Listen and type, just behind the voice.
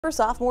For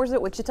sophomores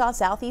at Wichita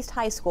Southeast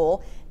High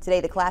School,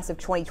 today the class of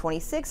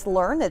 2026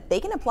 learned that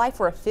they can apply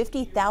for a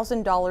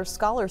 $50,000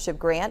 scholarship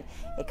grant.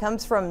 It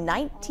comes from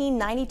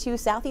 1992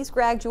 Southeast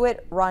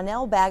graduate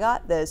Ronal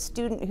Bhagat. The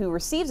student who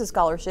receives a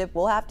scholarship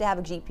will have to have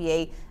a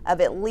GPA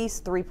of at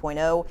least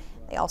 3.0.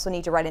 They also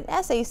need to write an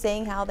essay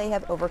saying how they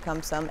have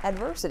overcome some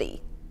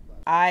adversity.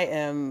 I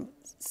am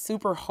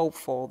super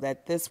hopeful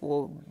that this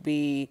will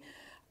be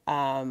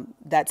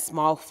that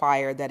small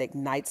fire that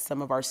ignites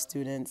some of our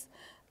students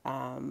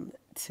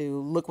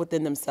to look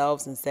within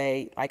themselves and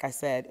say, like I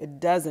said, it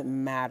doesn't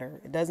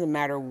matter. It doesn't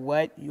matter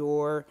what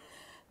your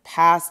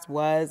past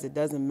was. It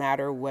doesn't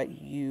matter what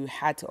you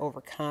had to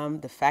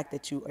overcome. The fact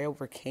that you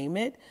overcame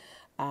it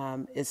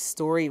is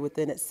story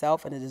within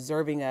itself and is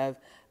deserving of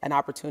an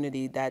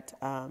opportunity that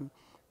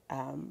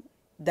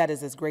that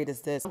is as great as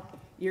this.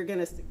 You're going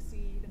to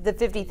succeed. The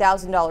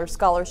 $50,000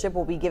 scholarship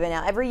will be given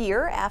out every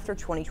year after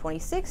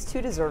 2026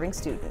 to deserving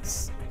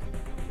students.